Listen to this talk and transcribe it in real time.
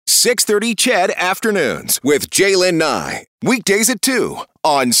6:30 CHED Afternoons with Jaylen Nye. Weekdays at 2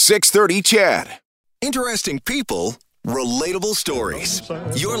 on 6:30 CHED. Interesting people, relatable stories.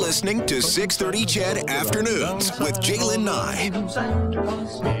 You're listening to 6:30 CHED Afternoons with Jaylen Nye.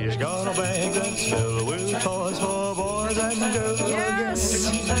 He's got a bag that's filled with toys for boys and girls.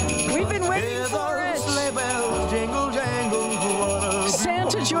 Yes, we've been waiting for it. Jingle, jangle,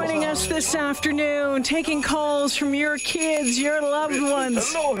 Santa joining us this afternoon, taking calls from your kids, your loved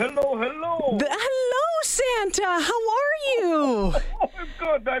ones. Hello. Hello, Santa. How are you?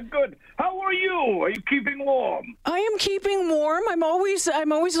 I'm good. How are you? Are you keeping warm? I am keeping warm. I'm always a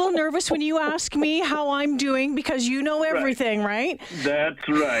little nervous when you ask me how I'm doing because you know everything, right? That's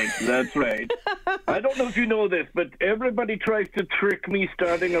right. I don't know if you know this, but everybody tries to trick me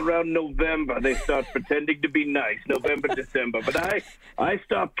starting around November. They start pretending to be nice, November, December. But I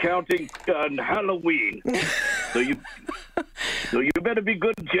stopped counting on Halloween. So you better be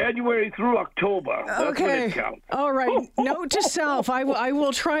good January through October. That's when it counts. All right. Note to self. I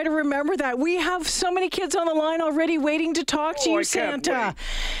will try to remember that. We have so many kids on the line already waiting to talk to you, I can't Santa.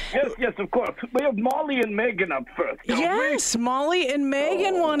 wait. Yes, of course. We have Molly and Megan up first. Yes, Molly and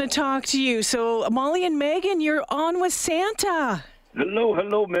Megan want to talk to you. So, Molly and Megan, you're on with Santa.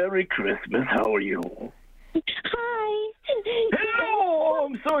 Hello. Merry Christmas. How are you? Hi. Hello.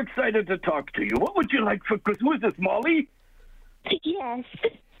 I'm so excited to talk to you. What would you like for Christmas? Who is this, Molly? Yes.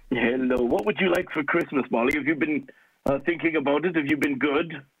 Hello. What would you like for Christmas, Molly? Have you been thinking about it? Have you been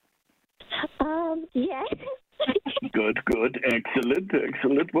good? Yes. Good.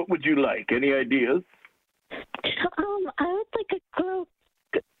 Excellent. What would you like? Any ideas? I would like a glow.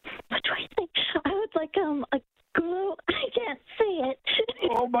 What do I think? I would like a glow. I can't say it.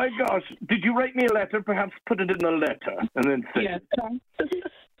 Oh my gosh! Did you write me a letter? Perhaps put it in a letter and then send it.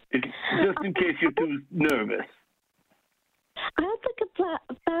 Just in case you're too nervous. I would like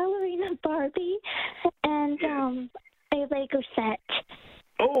a ballerina Barbie and a Lego set.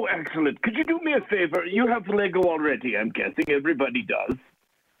 Oh, excellent. Could you do me a favor? You have Lego already, I'm guessing. Everybody does.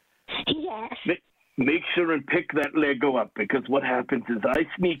 Yes. Make sure and pick that Lego up, because what happens is I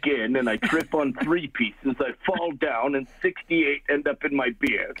sneak in and I trip on 3 pieces, I fall down, and 68 end up in my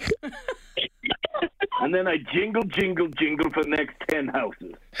beard. And then I jingle for the next 10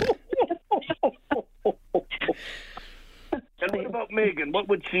 houses. And what about Megan? What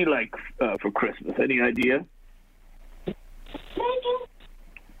would she like for Christmas? Any idea?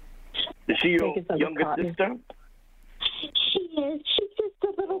 Is she your younger sister? She is. She's just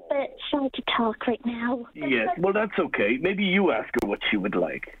a little bit shy to talk right now. Yes. Well, that's okay. Maybe you ask her what she would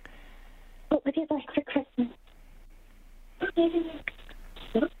like. What would you like for Christmas?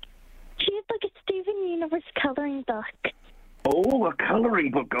 She would like a Steven Universe coloring book. Oh, a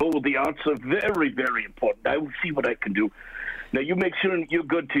coloring book. Oh, the arts are very, very important. I will see what I can do. Now, you make sure you're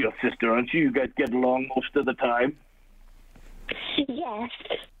good to your sister, aren't you? You guys get along most of the time? Yes.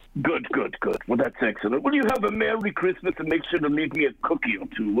 Good. Well, that's excellent. Will you have a Merry Christmas and make sure to leave me a cookie or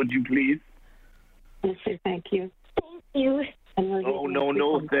two, would you please? Yes, sir. Thank you. Thank you. Oh,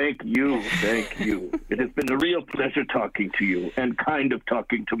 no, thank you. It has been a real pleasure talking to you and kind of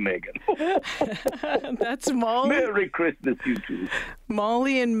talking to Megan. That's Molly. Merry Christmas, you two.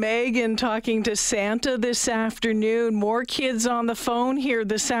 Molly and Megan talking to Santa this afternoon. More kids on the phone here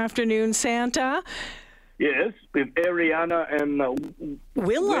this afternoon, Santa. Yes, with Ariana and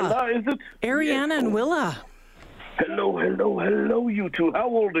Willa, is it? Ariana yes. and Willa. Hello, you two. How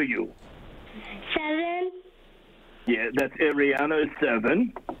old are you? 7. Yeah, that's Ariana is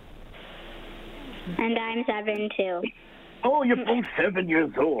 7. And I'm 7 too. Oh, you're both 7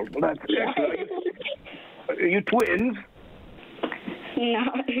 years old. Well, that's excellent. Are you twins? No.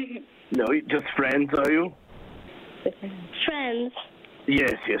 No, you're just friends, are you? Friends.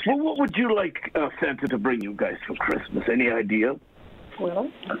 Yes. Well, what would you like Santa to bring you guys for Christmas? Any idea?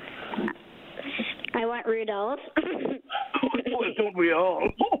 Well, I want Rudolph. Well, don't we all?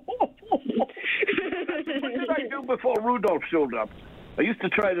 What did I do before Rudolph showed up? I used to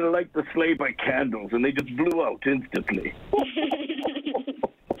try to light the sleigh by candles, and they just blew out instantly.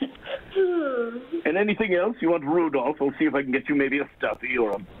 And anything else? You want Rudolph? I'll see if I can get you maybe a stuffy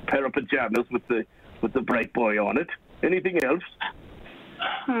or a pair of pajamas with the bright boy on it. Anything else?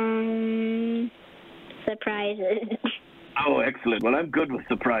 Surprises. Oh, excellent. Well, I'm good with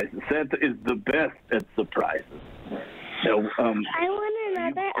surprises. Santa is the best at surprises. So, I want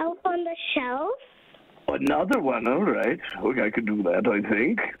another elf on the shelf. Another one, all right. Okay, I could do that, I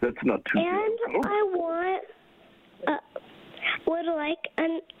think. That's not too And difficult. I want,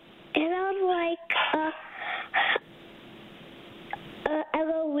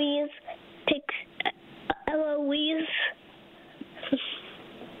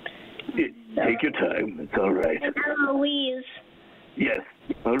 Take your time. It's all right. And Eloise. Yes.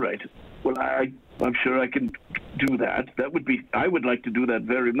 All right. Well, I'm sure I can do that. I would like to do that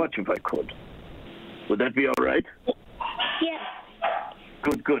very much if I could. Would that be all right? Yes.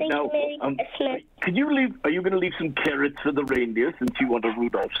 Good. Thank Now, you, Merry Christmas. are you going to leave some carrots for the reindeer since you want a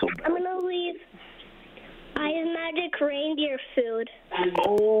Rudolph so bad? I'm going to leave magic reindeer food.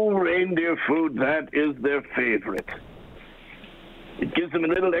 Oh, reindeer food, that is their favorite. It gives them a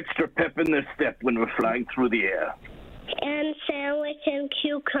little extra pep in their step when we're flying through the air. And sandwich and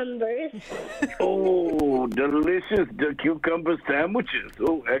cucumbers. Oh, delicious cucumber sandwiches.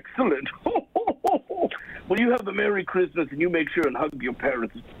 Oh, excellent. Well, you have a Merry Christmas, and you make sure and hug your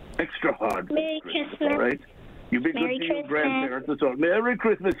parents extra hard. Merry Christmas. All right? You be Merry good to your Christmas. grandparents as well. Merry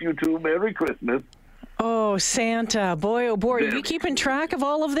Christmas, you two. Merry Christmas. Oh, Santa. Boy, oh, boy. Are you Very. keeping track of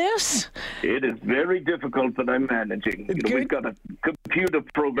all of this? It is very difficult, but I'm managing. We've got a computer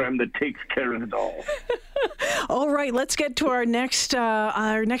program that takes care of it all. All right, let's get to our next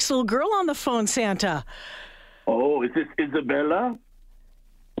little girl on the phone, Santa. Oh, is this Isabella?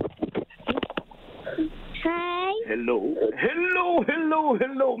 Hi. Hello.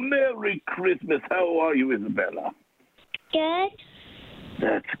 Merry Christmas. How are you, Isabella? Good.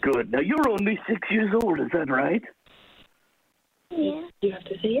 That's good. Now, you're only 6 years old, is that right? Yeah. You have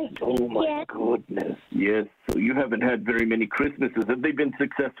to say yes. Oh, my Yes. goodness. Yes. So you haven't had very many Christmases. Have they been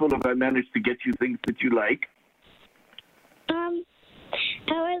successful? Have I managed to get you things that you like? I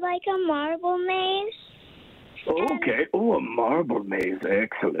would like a marble maze Oh, okay. Oh, a marble maze.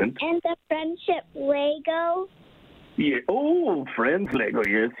 Excellent. and the friendship Lego Yeah. Oh, Friends Lego.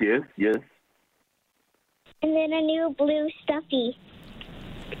 Yes. and then a new blue stuffy.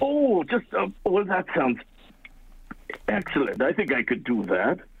 Oh, well, that sounds excellent. I think I could do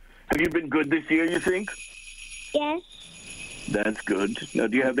that. Have you been good this year, you think? Yes. That's good. Now,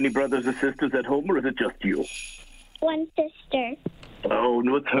 do you have any brothers or sisters at home, or is it just you? One sister. Oh,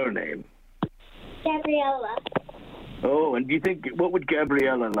 and what's her name? Gabriella. Oh, and do you think, what would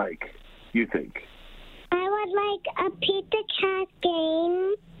Gabriella like, you think? I would like a Pizza Cat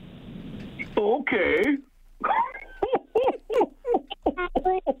game. Okay.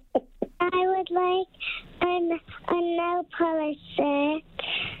 I would like a nail polish set.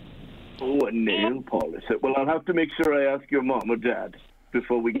 Oh, a nail polish. Well, I'll have to make sure I ask your mom or dad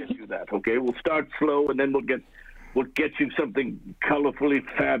before we get you that, okay? We'll start slow, and then we'll get you something colorfully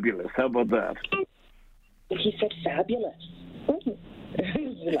fabulous. How about that? He said fabulous.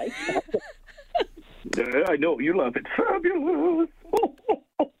 You like fabulous. Yeah, I know. You love it. Fabulous.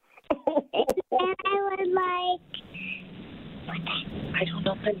 And I would like, I don't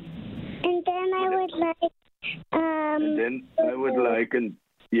know. and then I would like, And then I would like,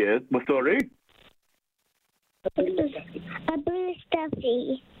 yes, well, sorry? a blue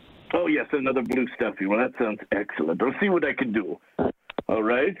stuffy. Oh, yes, another blue stuffy. Well, that sounds excellent. I'll see what I can do. All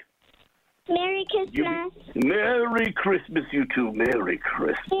right? Merry Christmas. Merry Christmas, you two. Merry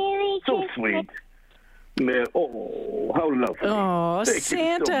Christmas. Merry So Christmas. sweet. Oh, how lovely. Oh, Thank you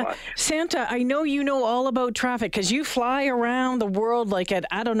Santa. so much. Santa, I know you know all about traffic because you fly around the world like at,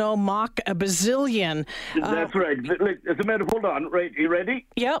 I don't know, Mach a bazillion. That's right. Look, as a matter of, hold on. Right, you ready?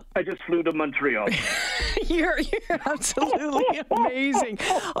 Yep. I just flew to Montreal. You're absolutely amazing.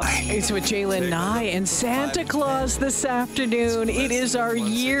 It's with Jaylen Nye and Santa Claus this afternoon. It is our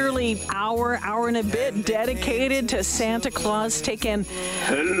yearly hour and a bit dedicated to Santa Claus taking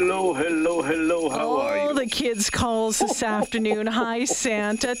Hello. How are you? all the kids' calls this afternoon. Hi,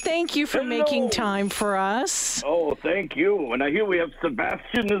 Santa. Thank you for Hello. making time for us. Oh, thank you. And I hear we have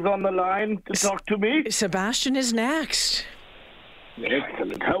Sebastian is on the line to talk to me. Sebastian is next.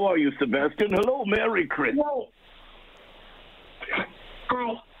 Excellent. How are you, Sebastian? Hello, Merry Christmas.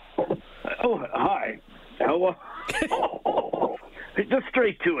 Hi. Oh, hi. How are... Just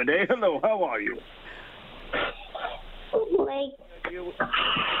straight to it, eh? Hello, how are you? Like,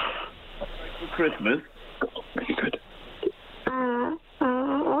 For Christmas. what?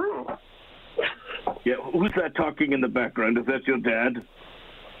 Yeah, who's that talking in the background? Is that your dad?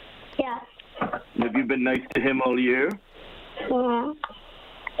 Yeah. Have you been nice to him all year? Yeah.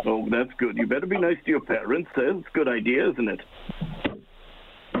 Oh, that's good. You better be nice to your parents. That's a good idea, isn't it?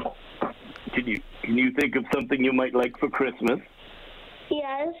 Can you think of something you might like for Christmas?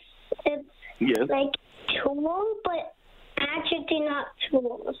 Yes. It's Yes. like tools, but actually not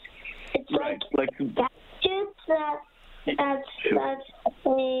tools. It's Right. Like some... gadgets that's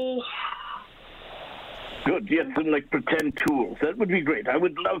a... Good. Yes, some like pretend tools. That would be great. I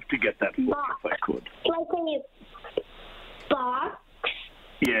would love to get that for you if I could. Like when you box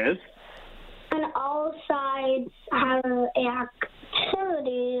Yes. and all sides have an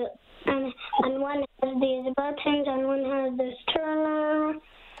activity and buttons and one has this turner.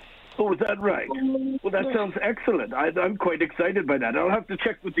 Oh, is that right? Well, that sounds excellent. I'm quite excited by that. I'll have to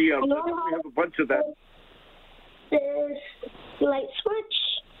check with the outlet. We have a bunch of that. This light switch,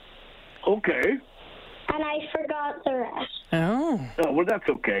 Okay. and I forgot the rest. Oh. Oh, well, that's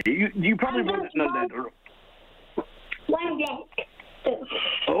okay. You probably wrote it in a letter. One blank.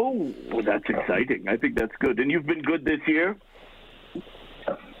 Oh, well, that's exciting. I think that's good. And you've been good this year?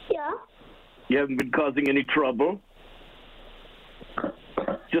 Yeah. You haven't been causing any trouble?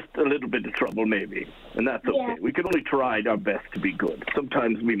 Just a little bit of trouble, maybe. And that's okay. Yeah. We can only try our best to be good.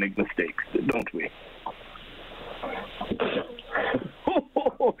 Sometimes we make mistakes, don't we?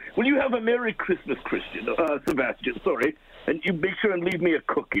 Well, you have a Merry Christmas, Sebastian, sorry. And you make sure and leave me a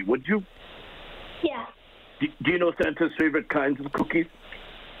cookie, would you? Yeah. Do you know Santa's favorite kinds of cookies?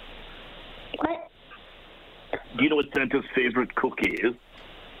 What? Do you know what Santa's favorite cookie is?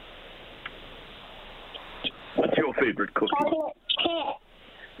 What's your favorite cookie? Chocolate chip.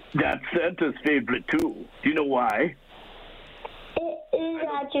 That's Santa's favorite, too. Do you know why? It is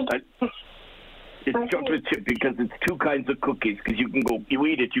actually. It's chocolate chip because it's two kinds of cookies. Because you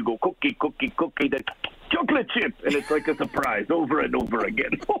eat it, you go cookie, cookie, cookie, then chocolate chip. And it's like a surprise over and over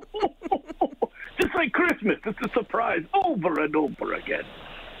again. Just like Christmas, it's a surprise over and over again.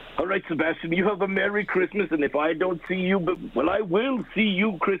 All right, Sebastian, you have a Merry Christmas. And if I don't see you, I will see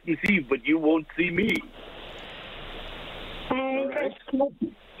you Christmas Eve, but you won't see me. Merry Christmas.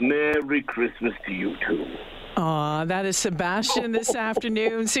 Merry Christmas to you, too. Aw, that is Sebastian this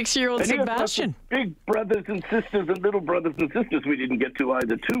afternoon. 6-year-old And you have Sebastian. some big brothers and sisters and little brothers and sisters we didn't get to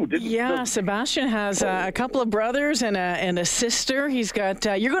either, too, didn't we? Yeah, Sebastian has a couple of brothers and a sister. He's got.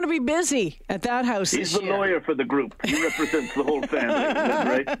 You're going to be busy at that house He's this the year. lawyer for the group. He represents the whole family, isn't that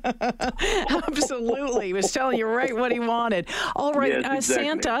right? Absolutely, he was telling you right what he wanted. All right, Yes, exactly.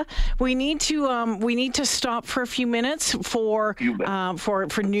 Santa, we need to stop for a few minutes for You bet. for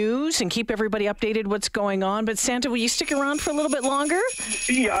news and keep everybody updated what's going on. But Santa, will you stick around for a little bit longer?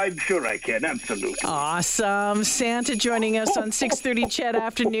 Yeah, I'm sure I can. Absolutely. Awesome. Santa joining us on 6:30 Chet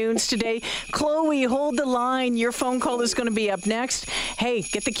Afternoons today. Chloe, hold the line. Your phone call is going to be up next. Hey,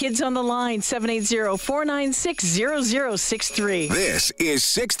 get the kids on the line, 780-496-0063. This is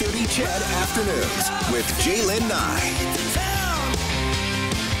 6:30 Chad Afternoons with Jaylen Nye.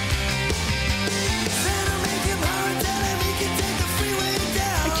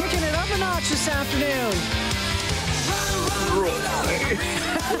 Kicking it up a notch this afternoon.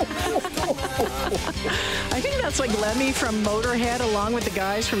 I think that's like Lemmy from Motorhead along with the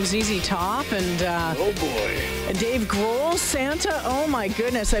guys from ZZ Top and Oh, boy. Dave Grohl, Santa. Oh, my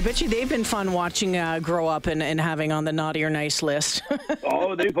goodness. I bet you they've been fun watching grow up and having on the naughty or nice list.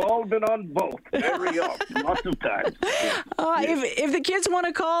 Oh, they've all been on both. Very often. Lots of times. If the kids want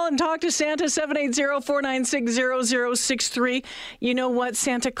to call and talk to Santa, 780-496-0063. You know what?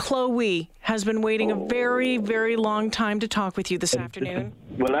 Santa Chloe has been waiting a very, very long time to talk with you this afternoon.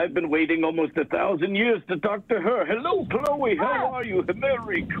 Well, I've been waiting almost 1,000 years to talk to her. Hello, Chloe. How are you?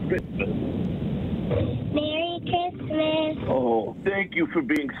 Merry Christmas. Merry Christmas. Oh, thank you for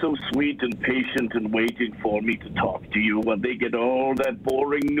being so sweet and patient and waiting for me to talk to you while they get all that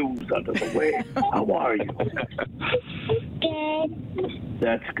boring news out of the way. How are you? Good.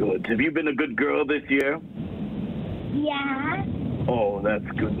 That's good. Have you been a good girl this year? Yeah. Oh, that's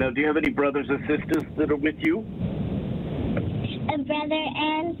good. Now, do you have any brothers or sisters that are with you? A brother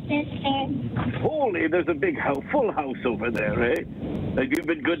and sister. Holy, there's a big full house over there, eh? Have you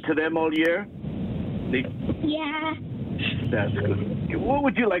been good to them all year? Yeah. That's good. What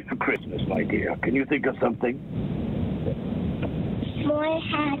would you like for Christmas, my dear? Can you think of something? More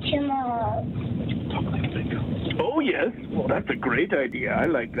Hatchimals. Oh, yes. Well, that's a great idea. I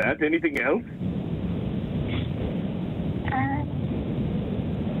like that. Anything else?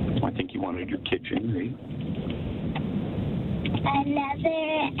 I think you wanted your kitchen, right?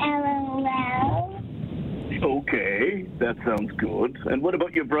 Another LOL. Okay, that sounds good. And what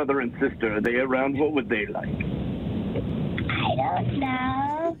about your brother and sister? Are they around? What would they like? I don't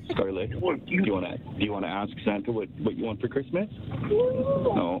know. Scarlett, Well, do you want to ask Santa what you want for Christmas?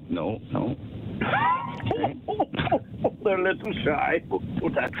 No. They're a little shy. Well,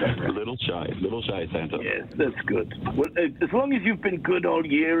 that's all A right. little shy Santa. Yes, that's good. Well, as long as you've been good all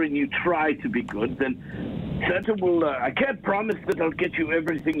year and you try to be good, then Santa will. I can't promise that I'll get you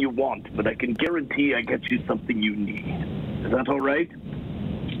everything you want, but I can guarantee I get you something you need. Is that all right?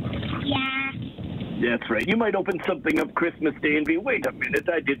 Yeah. That's right. You might open something up Christmas Day and be, wait a minute,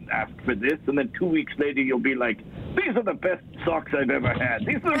 I didn't ask for this. And then 2 weeks later, you'll be like, these are the best socks I've ever had.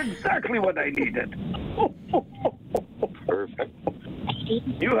 These are exactly what I needed. Perfect.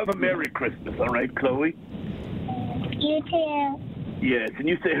 You have a Merry Christmas, all right, Chloe? You too. Yes, and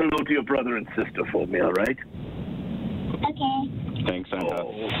you say hello to your brother and sister for me, all right? Okay. Thanks, Santa.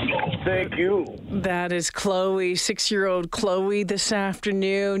 Thank you. That is Chloe, 6-year-old Chloe this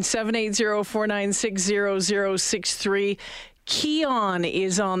afternoon, 780-496-0063. Keon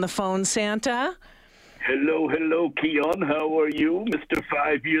is on the phone, Santa. Hello, Keon. How are you, Mr.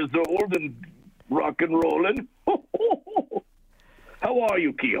 5 years old and rock and rolling? How are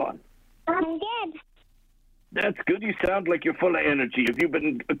you, Keon? I'm good. That's good. You sound like you're full of energy. Have you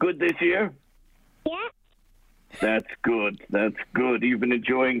been good this year? Yeah. That's good. You've been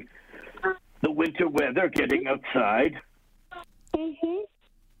enjoying the winter weather, getting outside. Mhm.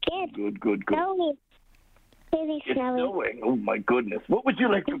 Good. Good. Snowy. Really It's snowy. snowing. Oh, my goodness. What would you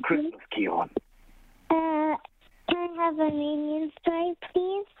like for Christmas, Keon? Can I have a Minions toy,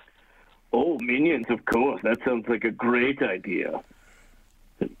 please? Oh, Minions, of course. That sounds like a great idea.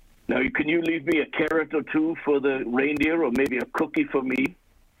 Now, can you leave me a carrot or two for the reindeer, or maybe a cookie for me?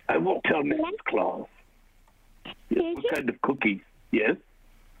 I won't tell Mrs. Claus. Yes, what kind of cookies? Yes?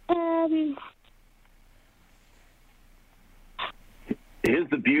 Here's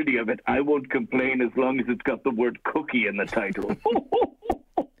the beauty of it. I won't complain as long as it's got the word cookie in the title.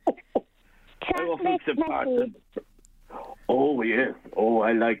 I also Chocolate accept parts cookies. Oh, yes. Oh,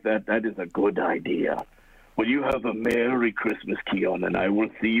 I like that. That is a good idea. Well, you have a Merry Christmas, Keon, and I will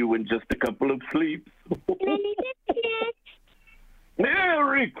see you in just a couple of sleeps. Merry Christmas.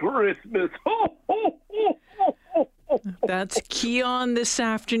 Merry Christmas! That's Keon this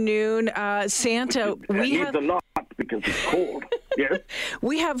afternoon. Santa, That we needs have a lot because it's cold. Yes?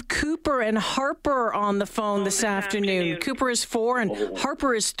 we have Cooper and Harper on the phone this afternoon. Cooper is 4 and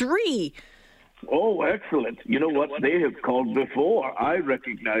Harper is 3. Oh, excellent. You know what? They have called before. I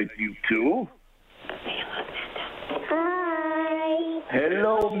recognize you two. Hi.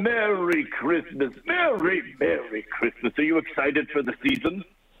 Hello, Merry Christmas. Merry Christmas. Are you excited for the season?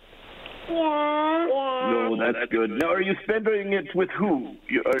 Yeah. No, that's good. Now, are you spending it with who?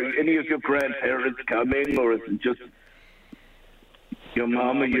 Are any of your grandparents coming, or is it just your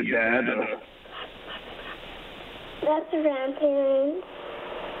mom or your dad? That's grandparents.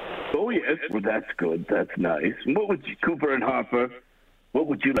 Oh, yes. Well, that's good. That's nice. What would you, Cooper and Harper, what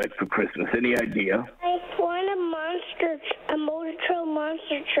would you like for Christmas? Any idea? I want a motor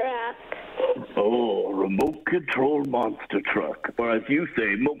monster truck. Oh, a remote control monster truck. Or as you say,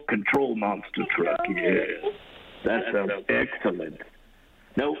 remote control monster truck. Yes. That sounds excellent.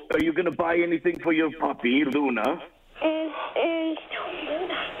 Now, are you going to buy anything for your puppy, Luna? And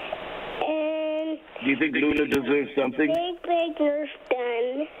Do you think Luna deserves something? big Nerf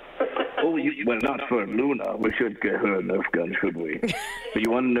gun. Oh, well, not for Luna. We should get her a Nerf gun, should we? So you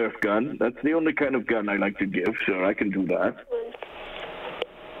want a Nerf gun? That's the only kind of gun I like to give. Sure, I can do that.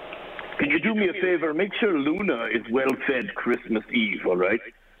 Can you do me a favor? Make sure Luna is well-fed Christmas Eve, all right?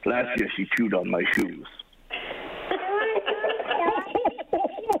 Last year she chewed on my shoes.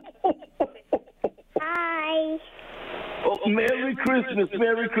 Hi. Oh, Merry Christmas,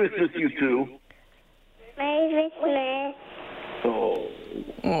 you two. Merry Christmas. Oh,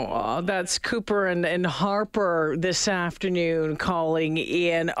 Oh, that's Cooper and Harper this afternoon calling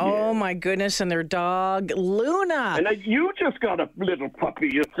in. Oh, my goodness. And their dog, Luna. and you just got a little puppy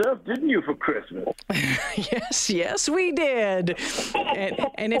yourself, didn't you, for Christmas? Yes, we did.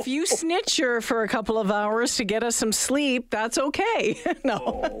 And if you snitch her for a couple of hours to get us some sleep, that's okay. No.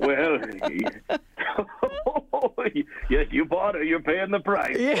 Oh, well, yes, you bought her. You're paying the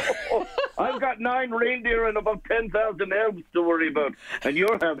price. Yeah. I've got 9 reindeer and about 10,000 elves to worry about, and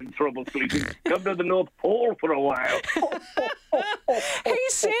you're having trouble sleeping. Come to the North Pole for a while. Hey,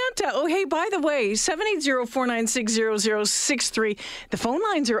 Santa. Oh, hey, by the way, 780-496-0063. The phone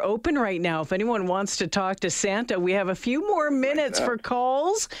lines are open right now. If anyone wants to talk to Santa, we have a few more minutes for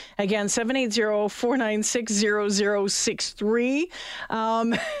calls. Again, 780-496-0063.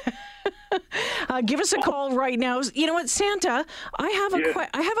 Give us a call right now. You know what, Santa? I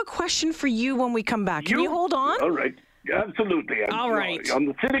have a question for you when we come back. Can you hold on? All right. Absolutely. All right.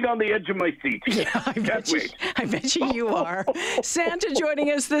 I'm sitting on the edge of my seat. Yeah, I bet you are. Santa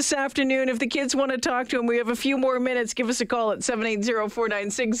joining us this afternoon. If the kids want to talk to him, we have a few more minutes. Give us a call at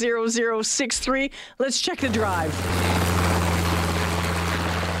 780-496-0063. Let's check the drive.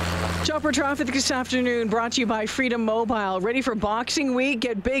 Chopper traffic this afternoon brought to you by Freedom Mobile. Ready for Boxing Week?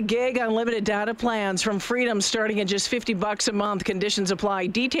 Get big gig unlimited data plans from Freedom starting at just $50 a month. Conditions apply.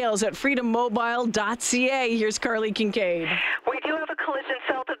 Details at freedommobile.ca. Here's Carly Kincaid. We do have a collision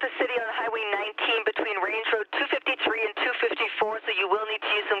south of the city on Highway 19 between Range Road 253 and 254, so you will need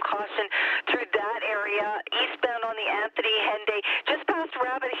to use some caution through that area. Eastbound on the Anthony Henday, just past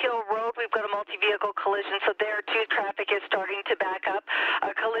Rabbit Hill Road, we've got a multi-vehicle collision, so there too traffic is starting to back up.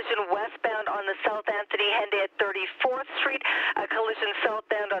 A collision westbound on the South Anthony Henday at 34th Street. A collision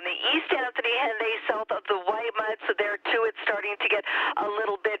southbound on the East Anthony Henday south of the White Mud, so there too it's starting to get a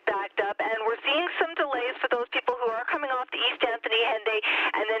little bit backed up. And we're seeing some delays for those people who are coming off the East Anthony Henday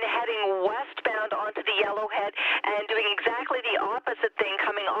and then heading westbound onto the Yellowhead and doing exactly the opposite thing,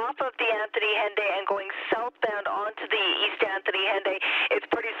 coming off of the Anthony Henday and going southbound onto the East Anthony Henday. It's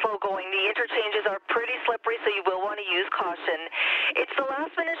pretty slow going. The interchanges are pretty slippery, so you will want to use caution. It's the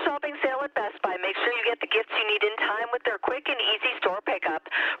last minute shopping sale at Best Buy. Make sure you get the gifts you need in time with their quick and easy store pickup.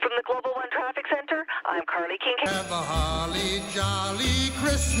 From the Global One Traffic Center, I'm Carly Kincaid. Have a holly jolly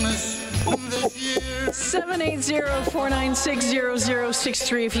Christmas this year.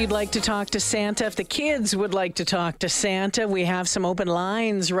 780-496-0063 if you'd like to talk to Santa. If the kids would like to talk to Santa, we have some open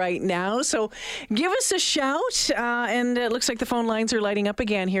lines right now. So give us a shout. And it looks like the phone lines are lighting up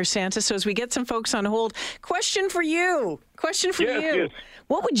again here, Santa. So as we get some folks on hold, question for you. Yes.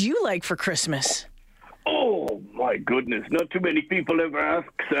 What would you like for Christmas? Oh, my goodness. Not too many people ever ask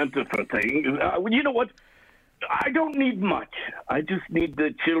Santa for things. You know what? I don't need much. I just need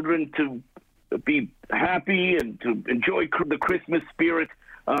the children to be happy and to enjoy the Christmas spirit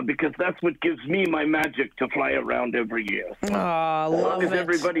because that's what gives me my magic to fly around every year. So, as long as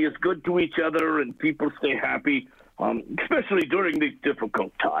everybody is good to each other and people stay happy, especially during these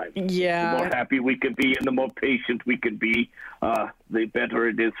difficult times. Yeah. The more happy we can be and the more patient we can be, the better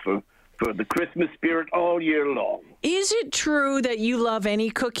it is for the Christmas spirit all year long. Is it true that you love any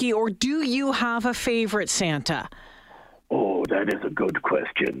cookie, or do you have a favorite, Santa? Oh, that is a good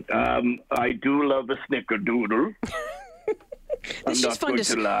question. I do love a snickerdoodle. I'm not going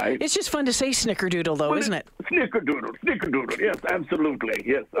to lie. It's just fun to say snickerdoodle, though, isn't it? Snickerdoodle. Yes, absolutely.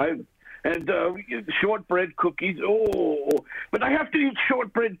 Yes, and shortbread cookies. Oh, but I have to eat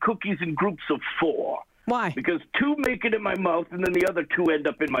shortbread cookies in groups of 4. Why? Because 2 make it in my mouth, and then the other 2 end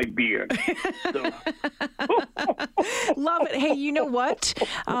up in my beard. So. Love it. Hey, you know what?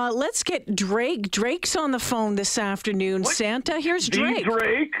 Let's get Drake. Drake's on the phone this afternoon. What? Santa, here's Drake.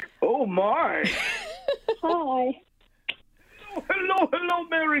 Drake? Oh, my. Hi. Hello.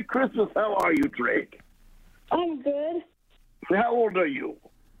 Merry Christmas. How are you, Drake? I'm good. How old are you?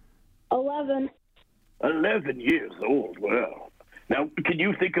 11. 11 years old. Well. Now, can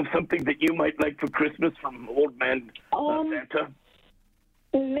you think of something that you might like for Christmas from Old Man Santa?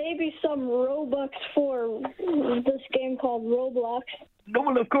 Maybe some Robux for this game called Roblox. No,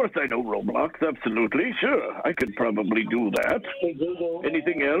 well, of course I know Roblox. Absolutely. Sure. I could probably do that.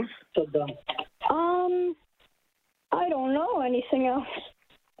 Anything else? I don't know anything else.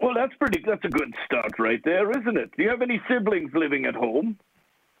 Well, that's a good start right there, isn't it? Do you have any siblings living at home?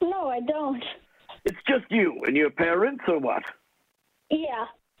 No, I don't. It's just you and your parents, or what? Yeah.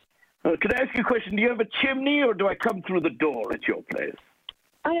 Can I ask you a question? Do you have a chimney, or do I come through the door at your place?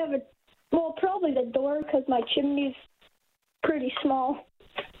 I have probably the door, because my chimney's pretty small.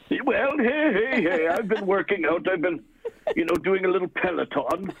 Well, hey, I've been working out. I've been, doing a little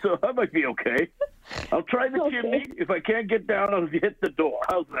Peloton, so I might be okay. I'll try the chimney. If I can't get down, I'll hit the door.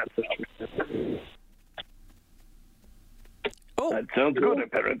 How's that sound? Oh. That sounds good,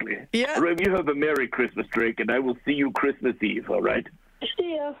 apparently. Yeah. You have a Merry Christmas, Drake, and I will see you Christmas Eve, all right?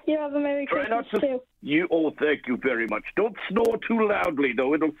 See ya. You have a Merry Christmas, too. Thank you very much. Don't snore too loudly,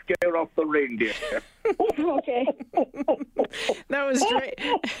 though. It'll scare off the reindeer. Okay. That was Drake.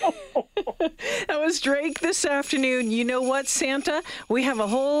 That was Drake this afternoon. You know what, Santa? We have a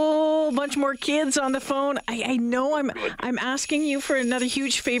whole bunch more kids on the phone. I know I'm asking you for another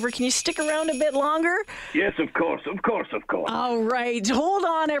huge favor. Can you stick around a bit longer? Yes, of course. All right. Hold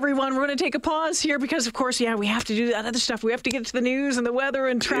on, everyone. We're going to take a pause here because, of course, we have to do that other stuff. We have to get to the news and the weather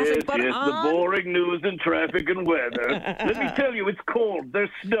and traffic. Yes, the boring news and traffic and weather. Let me tell you, it's cold. There's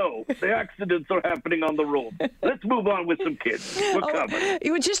snow. The accidents are happening on the road. Let's move on with some kids. We're covered.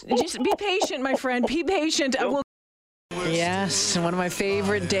 You would just be patient, my friend. Be patient. Yes, one of my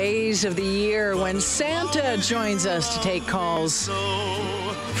favorite days of the year when Santa joins us to take calls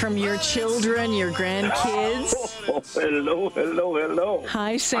from your children, your grandkids. Oh, hello.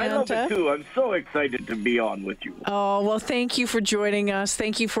 Hi, Santa. I love it, too. I'm so excited to be on with you. Oh, well, thank you for joining us.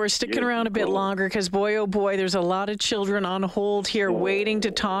 Thank you for sticking around a bit longer because, boy, oh, boy, there's a lot of children on hold here waiting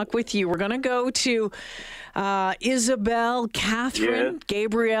to talk with you. We're going to go to Isabel, Catherine,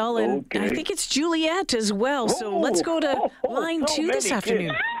 Gabrielle, and I think it's Juliet as well. So let's go to line 2 this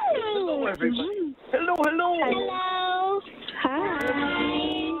afternoon. Hello, everybody. Hello. Hello.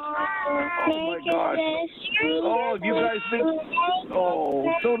 Hi. my gosh. Oh, you guys been...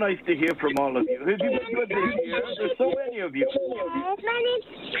 Oh, so nice to hear from all of you. Have you been good this year? There's so many of you. It's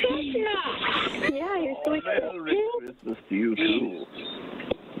Christmas. Yeah, you're so Merry Christmas to you, too.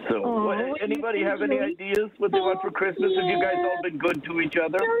 So, anybody have any ideas what they want for Christmas? Have you guys all been good to each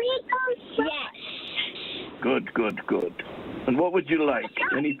other? Yes. Good. And what would you like?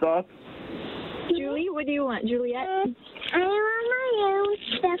 Any thoughts? Julie, what do you want, Juliet? I want my own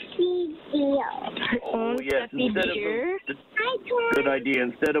stuffy deal. Oh, yes. Instead of those, good idea.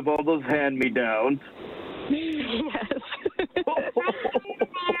 Instead of all those hand-me-downs. Yes.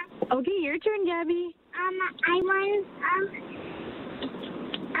 Okay, your turn, Gabby. I want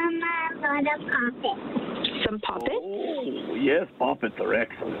a lot of poppets. Some poppets? Oh, yes, poppets are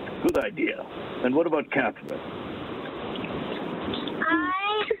excellent. Good idea. And what about Catherine?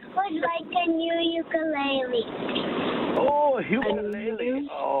 I would like a new ukulele. Oh, ukulele.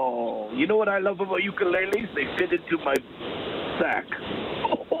 Oh, you know what I love about ukuleles? They fit into my sack.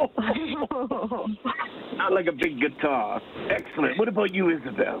 Not like a big guitar. Excellent. What about you,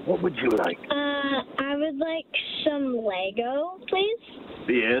 Isabel? What would you like? I would like some Lego, please.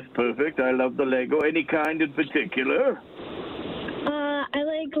 Yes, perfect. I love the Lego. Any kind in particular? I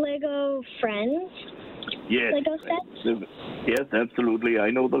like Lego Friends. Yes. Lego sets? Yes, absolutely. I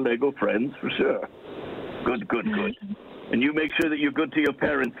know the Lego Friends for sure. Good. And you make sure that you're good to your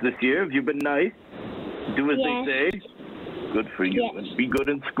parents this year. Have you been nice? Do as they say? Good for you. Yes. And be good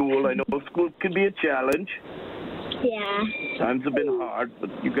in school. I know school can be a challenge. Yeah. Times have been hard, but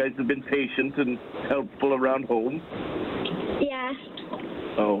you guys have been patient and helpful around home. Yeah.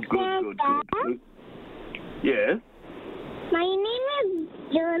 Oh, good. Yes? My name is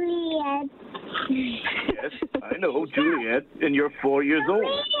Juliet. Yes, I know, Juliet, and you're 4 years old.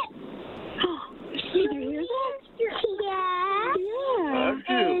 Aren't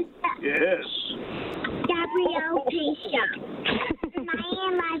you? Yes. Gabrielle Pesha. My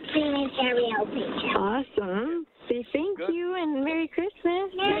name is Gabrielle Pesha. Awesome. Say thank you and Merry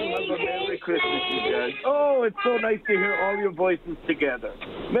Christmas. Merry Christmas, you guys. Oh, it's so nice to hear all your voices together.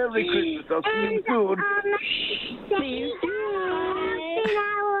 Merry Christmas. I'll see you soon. See you soon. In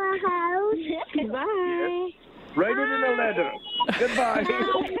our house. Goodbye. Yes. Write it in a letter. Goodbye.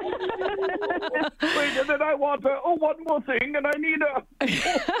 Wait, and then I want one more thing, and I need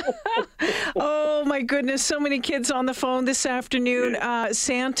Oh, my goodness. So many kids on the phone this afternoon.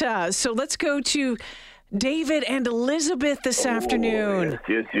 Santa. So let's go to David and Elizabeth this afternoon.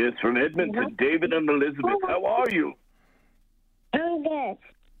 Yes. From Edmonton, David and Elizabeth. How are you? I'm good.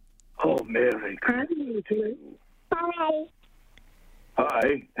 Oh, Merry Christmas. Hi.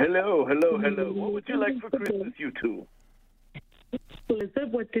 Hi. Hello. What would you like for Christmas, you two? Elizabeth,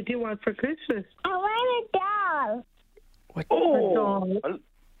 what did you want for Christmas? I want a doll. Oh, doll.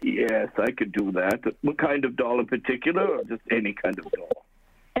 Yes, I could do that. What kind of doll in particular, or just any kind of doll?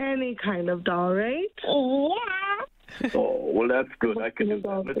 Any kind of doll, right? Yeah. Oh, well, that's good. I can do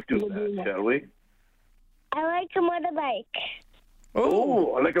that. Let's do that, shall we? I like a motorbike.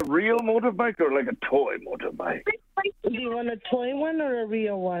 Oh, like a real motorbike or like a toy motorbike? Do you want a toy one or a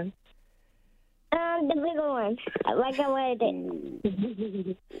real one? The bigger one, like I wanted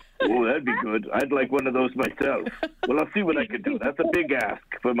it. Oh, that'd be good. I'd like one of those myself. Well, I'll see what I can do. That's a big ask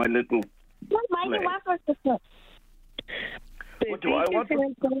for my little Why do you want for Christmas? What do I want?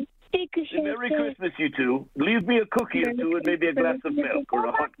 Merry Christmas, you two. Leave me a cookie or two and maybe a glass of milk or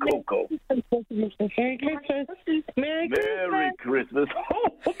a hot cocoa. Merry Christmas. Merry Christmas.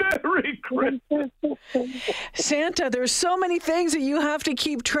 Oh, Merry Christmas. Santa, there's so many things that you have to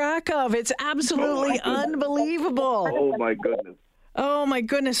keep track of. It's absolutely unbelievable. Oh, my goodness. Oh, my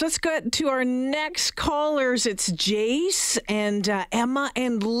goodness. Let's get to our next callers. It's Jace and Emma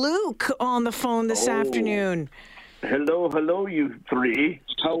and Luke on the phone this afternoon. Hello, you three.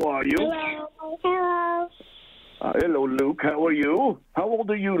 How are you? Hello. Hello, Luke. How are you? How old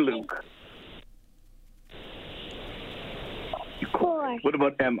are you, Luke? 4. What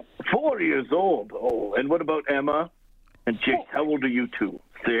about Emma? 4 years old. Oh, and what about Emma? And Jace, how old are you two?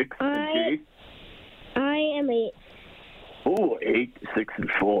 6? And Jace? I am 8. Oh, 8, 6,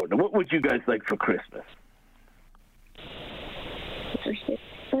 and 4. Now, what would you guys like for Christmas?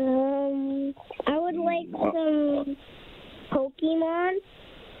 I would like some Pokemon.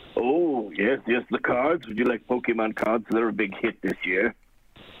 Oh, yes, the cards. Would you like Pokemon cards? They're a big hit this year.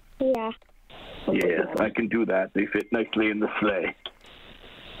 Yeah. Yes, I can do that. They fit nicely in the sleigh.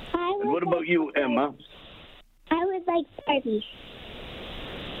 And what about you, Emma? I would like Barbies.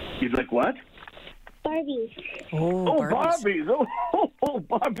 You'd like what? Barbies. Oh, Barbies. Oh,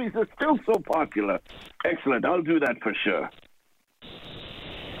 Barbies are still so popular. Excellent. I'll do that for sure.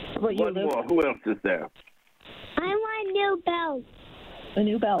 What you One live? more. Who else is there? I want a new belt. A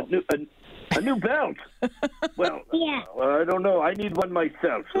new belt. A new belt? Well, Yeah. I don't know. I need one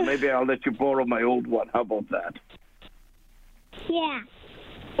myself, so maybe I'll let you borrow my old one. How about that? Yeah.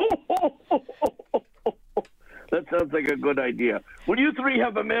 That sounds like a good idea. Well, you three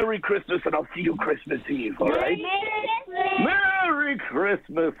have a Merry Christmas, and I'll see you Christmas Eve, all right? Merry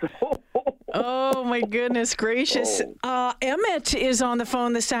Christmas. Oh, my goodness gracious. Emmett is on the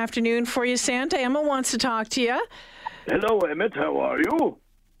phone this afternoon for you, Santa. Emma wants to talk to you. Hello, Emmett. How are you?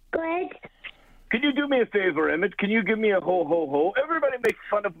 Good. Can you do me a favor, Emmett? Can you give me a ho, ho, ho? Everybody makes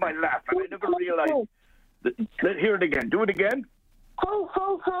fun of my laugh, and I never realized. Let's hear it again. Do it again. Ho,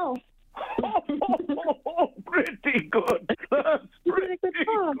 ho, ho. Pretty good. That's pretty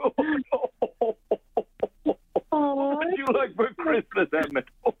good. What would you like for Christmas, Emmett?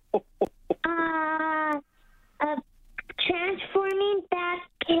 A transforming back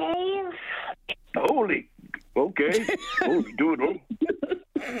cave. Holy. Okay. Holy doodle.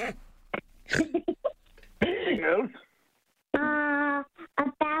 Anything else? A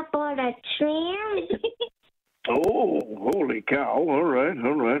backboard, a tram. Oh, holy cow. All right.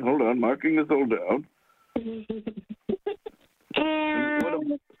 Hold on. Marking this all down.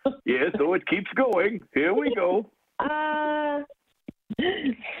 And Yes, so it keeps going. Here we go.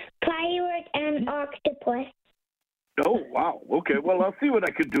 pirate and octopus. Oh, wow. Okay, well, I'll see what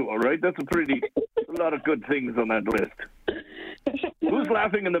I can do, all right? That's a lot of good things on that list. Who's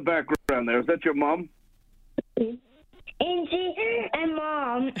laughing in the background there? Is that your mom? Angie and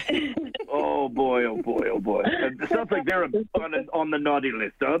Mom. Oh, boy. It sounds like they're on the naughty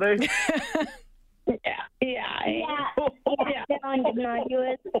list, are they? Yeah. They're on the naughty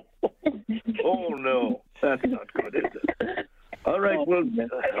list. Oh, no. That's not good, is it? All right, well,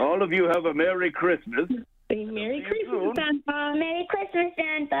 all of you have a Merry Christmas. Merry Christmas, Santa. Merry Christmas,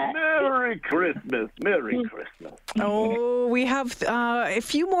 Santa. Merry Christmas. Merry Christmas. Oh, we have a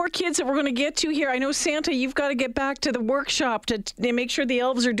few more kids that we're going to get to here. I know, Santa, you've got to get back to the workshop to make sure the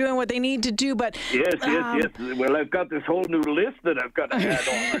elves are doing what they need to do. But Yes. Well, I've got this whole new list that I've got to add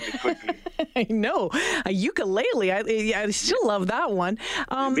on really quickly. I know. A ukulele. I still love that one.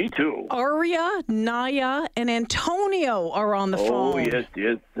 Me too. Aria, Naya, and Antonio are on the phone. Oh, yes.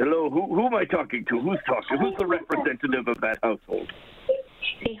 Hello, who am I talking to? Who's talking? Who's the representative of that household?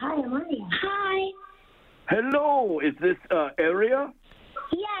 Say hi, Maria. Hi. Hello, is this Aria?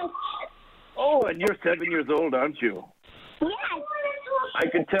 Yes. Oh, and you're 7 years old, aren't you? Yes. I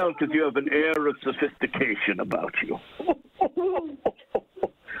can tell because you have an air of sophistication about you.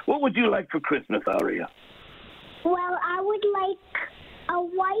 What would you like for Christmas, Aria? Well, I would like a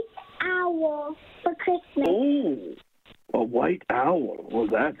white owl for Christmas. Oh, a white owl. Well,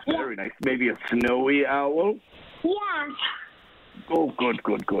 that's very nice. Maybe a snowy owl? Yeah. Oh, good.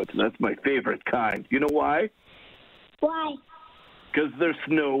 That's my favorite kind. You know why? Why? Because they're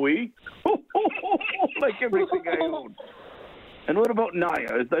snowy. Like everything I own. And what about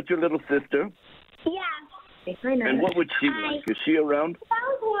Naya? Is that your little sister? Yeah. And what would she like? Is she around?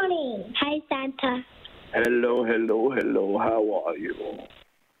 Hi, Santa. Hello. How are you?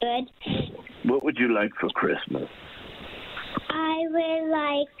 Good. What would you like for Christmas? I would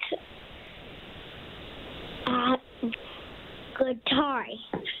like a guitar.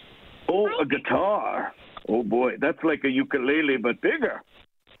 Oh, a guitar. Oh, boy. That's like a ukulele, but bigger.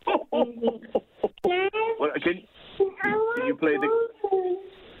 Well, can you play the...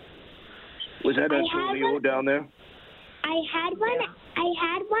 Was that Antonio down there? I had one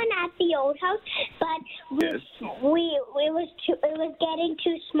at the old house, but it was getting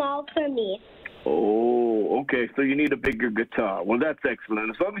too small for me. Oh, okay. So you need a bigger guitar. Well, that's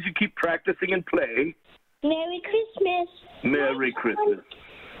excellent. As long as you keep practicing and playing. Merry Christmas. Merry Christmas.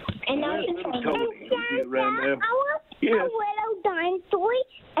 And now Tony, is he around there? A little dinosaur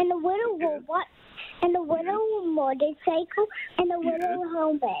and a little robot and a little motorcycle and a little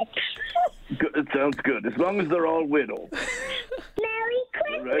helmet. Good. It sounds good. As long as they're all widow. Merry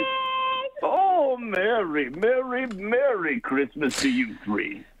Christmas. Right. Oh, Merry Christmas to you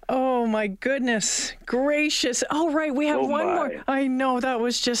three. Oh, my goodness gracious. Oh, right. We have one more. I know. That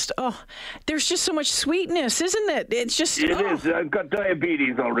was just, there's just so much sweetness, isn't it? It's just. It is. I've got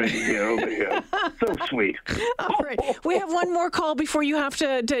diabetes already over here. So sweet. All right. We have one more call before you have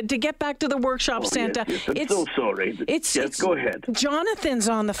to get back to the workshop, Santa. Yes. I'm so sorry. Yes, go ahead. Jonathan's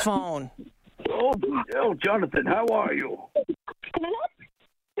on the phone. Oh, Jonathan, how are you?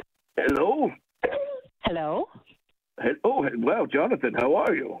 Hello? Hello? Oh, wow, Jonathan, how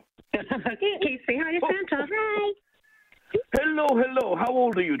are you? Okay, say hi to Santa. Hi. Hello. How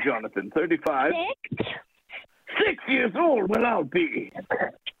old are you, Jonathan? 35? 6. 6 years old? Well, I'll be.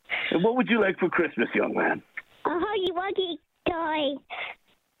 And what would you like for Christmas, young man? A Huggy Wuggy toy.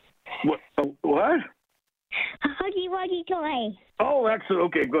 What? Oh, what? A Huggy Wuggy toy. Oh, excellent.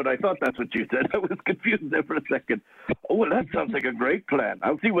 Okay, good. I thought that's what you said. I was confused there for a second. Oh, well, that sounds like a great plan.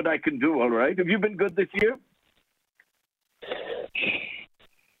 I'll see what I can do, all right? Have you been good this year?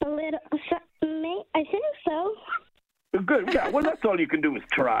 A little. I think so. Good. Yeah, well, that's all you can do is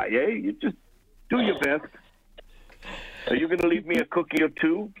try, eh? You just do your best. Are you going to leave me a cookie or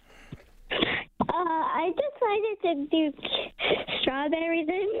two? I decided to do strawberries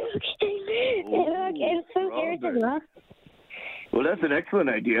and some ears as well. Well, that's an excellent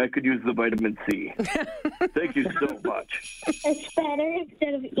idea. I could use the vitamin C. Thank you so much. It's better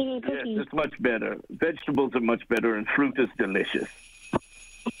instead of eating cookies. Yes, it's much better. Vegetables are much better, and fruit is delicious.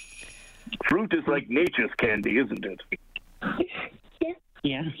 Fruit is like nature's candy, isn't it?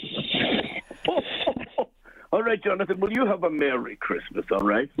 Yeah. All right, Jonathan. Well, you have a Merry Christmas, all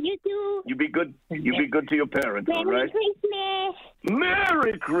right? You too. You be good. You be good to your parents, all Merry right? Christmas.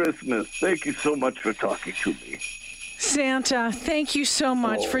 Merry Christmas. Thank you so much for talking to me. Santa, thank you so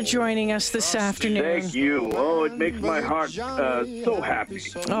much for joining us this afternoon. Thank you. Oh, it makes my heart so happy.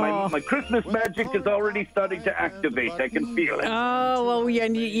 My Christmas magic is already starting to activate. I can feel it. Oh, well, you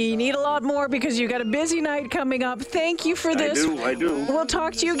need a lot more because you got a busy night coming up. Thank you for this. I do. We'll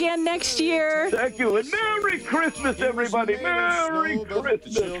talk to you again next year. Thank you, and Merry Christmas, everybody. Merry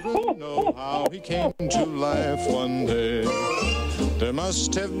Christmas. Know how he came to life one day. There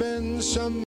must have been some